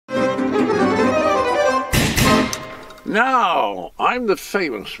Now, I'm the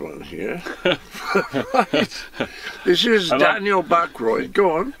famous one here. Right. This is Daniel Buckroyd.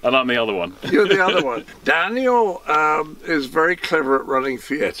 Go on. And I'm the other one. You're the other one. Daniel is very clever at running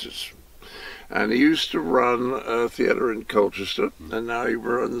theatres. And he used to run a theatre in Colchester, and now he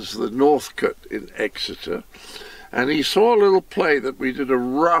runs the Northcott in Exeter. And he saw a little play that we did a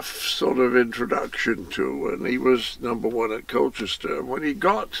rough sort of introduction to, and he was #1 at Colchester. And when he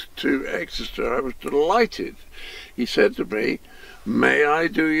got to Exeter, I was delighted. He said to me, "May I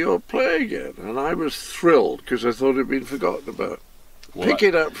do your play again?" And I was thrilled, because I thought it had been forgotten about. Well, Pick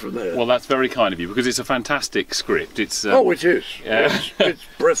it up from there. Well, that's very kind of you, because it's a fantastic script. It's oh, it is. It's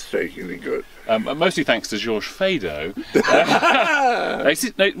breathtakingly good. Mostly thanks to Georges Feydeau.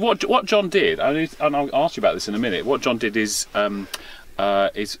 What John did, and I'll ask you about this in a minute. What John did is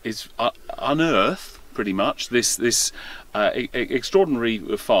unearth pretty much this extraordinary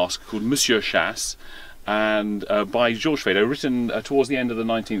farce called Monsieur Chasse, and by Georges Feydeau, written towards the end of the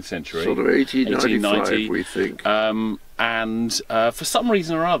 19th century, sort of 1890, we think. And for some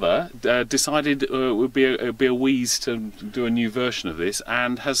reason or other, decided it would be a wheeze to do a new version of this,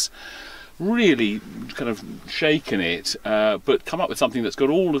 and has really kind of shaken it, but come up with something that's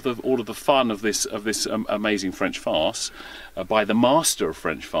got all of the fun of this amazing French farce by the master of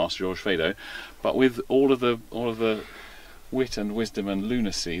French farce, Georges Feydeau, but with all of the wit and wisdom and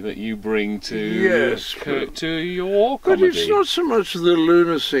lunacy that you bring to your comedy. But it's not so much the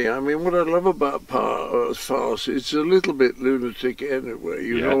lunacy. I mean, what I love about farce, it's a little bit lunatic anyway.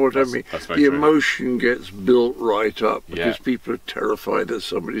 You know what I mean? The emotion gets built right up because people are terrified that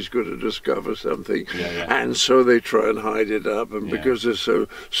somebody's going to discover something, and so they try and hide it up. And because they're so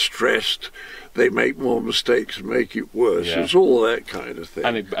stressed, they make more mistakes and make it worse. It's all that kind of thing.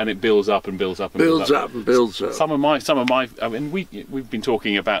 And it builds up and builds up and builds up and builds up. Some of my. I mean, we've been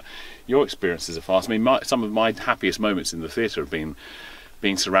talking about your experience as a farce. I mean, some of my happiest moments in the theatre have been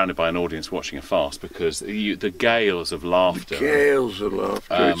being surrounded by an audience watching a farce, because the gales of laughter.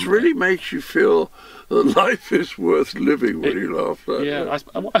 It really makes you feel that life is worth living when you laugh like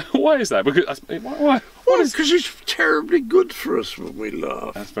that. Why is that? Because because it's terribly good for us when we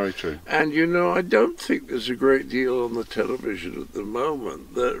laugh. That's very true. And you know, I don't think there's a great deal on the television at the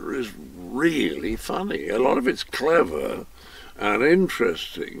moment that is really funny. A lot of it's clever and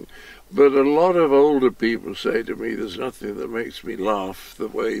interesting, but a lot of older people say to me, there's nothing that makes me laugh the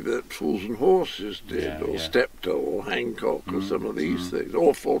way that Fools and Horses did, or Steptoe, or Hancock, or some of these things,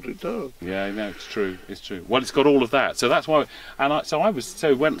 or Faulty Towers. Yeah, no, it's true. It's true. Well, it's got all of that, so that's why. And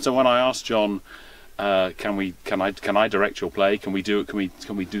when I asked John, can I direct your play? Can we do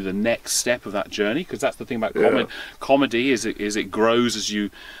the next step of that journey? Because that's the thing about comedy is it grows as you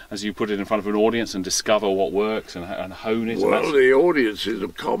put it in front of an audience and discover what works and hone it. Well, the audiences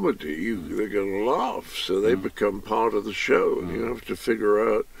of comedy, they're going to laugh, so they become part of the show, and you have to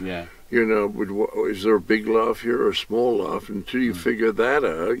figure out. You know, is there a big laugh here or a small laugh? Until you figure that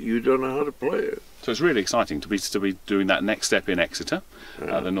out, you don't know how to play it. So it's really exciting to be doing that next step in Exeter,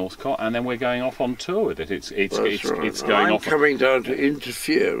 the Northcott, and then we're going off on tour with it. It's going off. I'm coming down to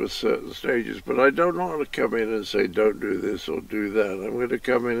interfere with certain stages, but I don't want to come in and say don't do this or do that. I'm going to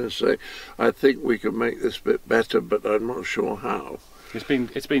come in and say I think we can make this bit better, but I'm not sure how.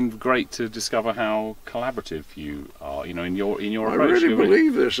 It's been great to discover how collaborative you are, you know, in your approach. I really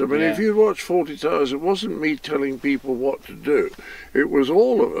believe this. I mean, if you watch Faulty Towers, it wasn't me telling people what to do. It was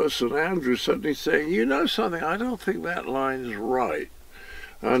all of us, and Andrew suddenly saying, you know something, I don't think that line is right.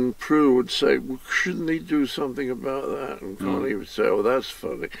 And Prue would say, well, shouldn't he do something about that? And Connie would say, oh, that's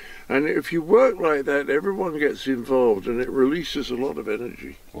funny. And if you work like that, everyone gets involved, and it releases a lot of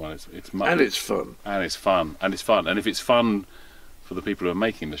energy. Well, it's fun. And it's fun. And if it's fun for the people who are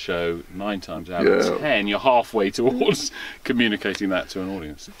making the show, 9 times out of 10, you're halfway towards communicating that to an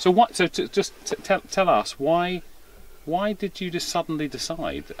audience. So tell us, why did you just suddenly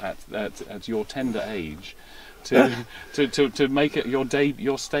decide at your tender age to make it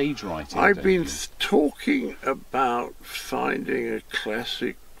your stage writing? I've been talking about finding a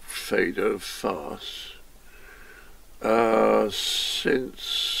classic Feydeau farce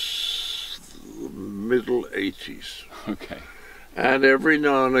since the middle 80s. Okay. And every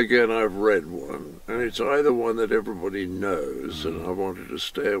now and again I've read one, and it's either one that everybody knows, and I wanted to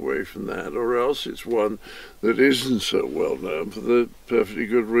stay away from that, or else it's one that isn't so well known for the perfectly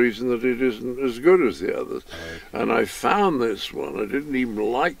good reason that it isn't as good as the others. And I found this one. I didn't even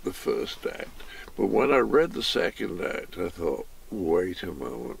like the first act, but when I read the second act, I thought, wait a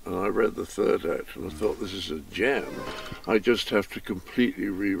moment, and I read the third act, and I thought, this is a gem. I just have to completely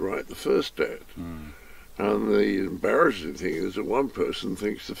rewrite the first act. And the embarrassing thing is that one person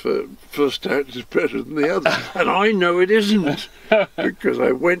thinks the first act is better than the other, and I know it isn't, because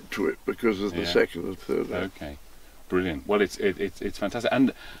I went to it because of the second and third act. Okay, brilliant. Well, it's fantastic.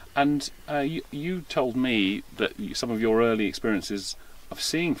 And you told me that some of your early experiences of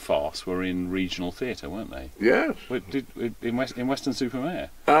seeing farce were in regional theatre, weren't they? Yes. In Weston-super-Mare?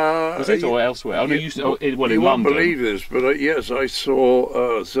 Was it, or elsewhere? Oh, no, you in won't London. believe this, but yes, I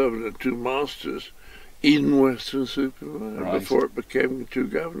saw Servant and Two Masters in Weston-super-Mare before it became Two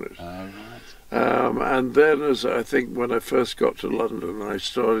Governors. And then, as I think when I first got to London, I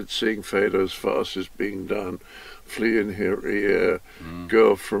started seeing Feydeau's farces being done. Flea in Her Ear,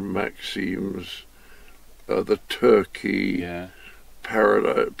 Girl from Maxime's, The Turkey,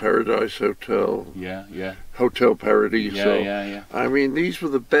 Paradise Hotel, Hotel Paradiso. I mean, these were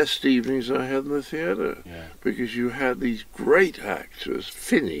the best evenings I had in the theatre, because you had these great actors,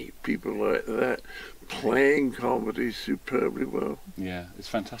 Finney, people like that, playing comedy superbly well. Yeah, it's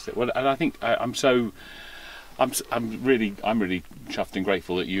fantastic. Well, and I think I'm really chuffed and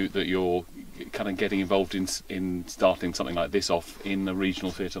grateful that you're kind of getting involved in starting something like this off in a regional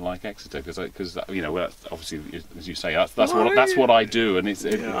theatre like Exeter, because you know, obviously, as you say, that's what I do, and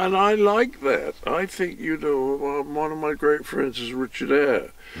and I like that. I think, you know, one of my great friends is Richard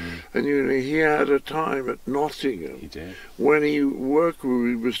Eyre, and you know, he had a time at Nottingham. He did. When he worked, what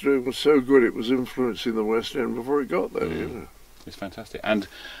he was doing was so good, it was influencing the West End before he got there. You know, it's fantastic, and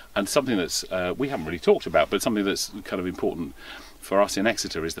something that's we haven't really talked about, but something that's kind of important for us in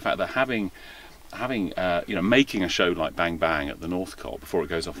Exeter is the fact that having you know, making a show like Bang Bang at the Northcott before it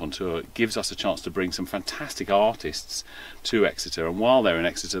goes off on tour gives us a chance to bring some fantastic artists to Exeter, and while they're in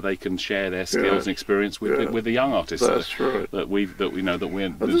Exeter they can share their skills and experience with the young artists that we know that we're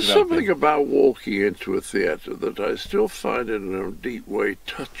developing. There's something about walking into a theatre that I still find in a deep way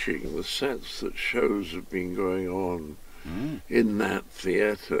touching, the sense that shows have been going on in that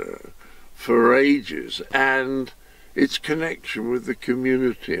theatre for ages, and its connection with the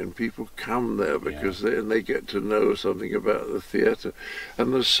community, and people come there because they get to know something about the theatre,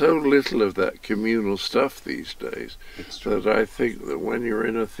 and there's so little of that communal stuff these days that I think that when you're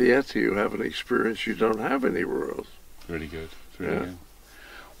in a theatre you have an experience you don't have anywhere else. Really good. It's really good.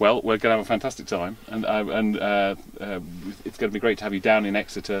 Well, we're going to have a fantastic time, and it's going to be great to have you down in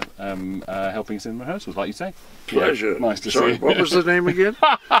Exeter helping us in rehearsals, like you say. Pleasure. Nice to see you. What was the name again?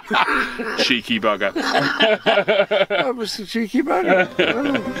 Cheeky bugger. That was the cheeky bugger.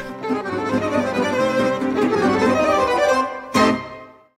 Oh.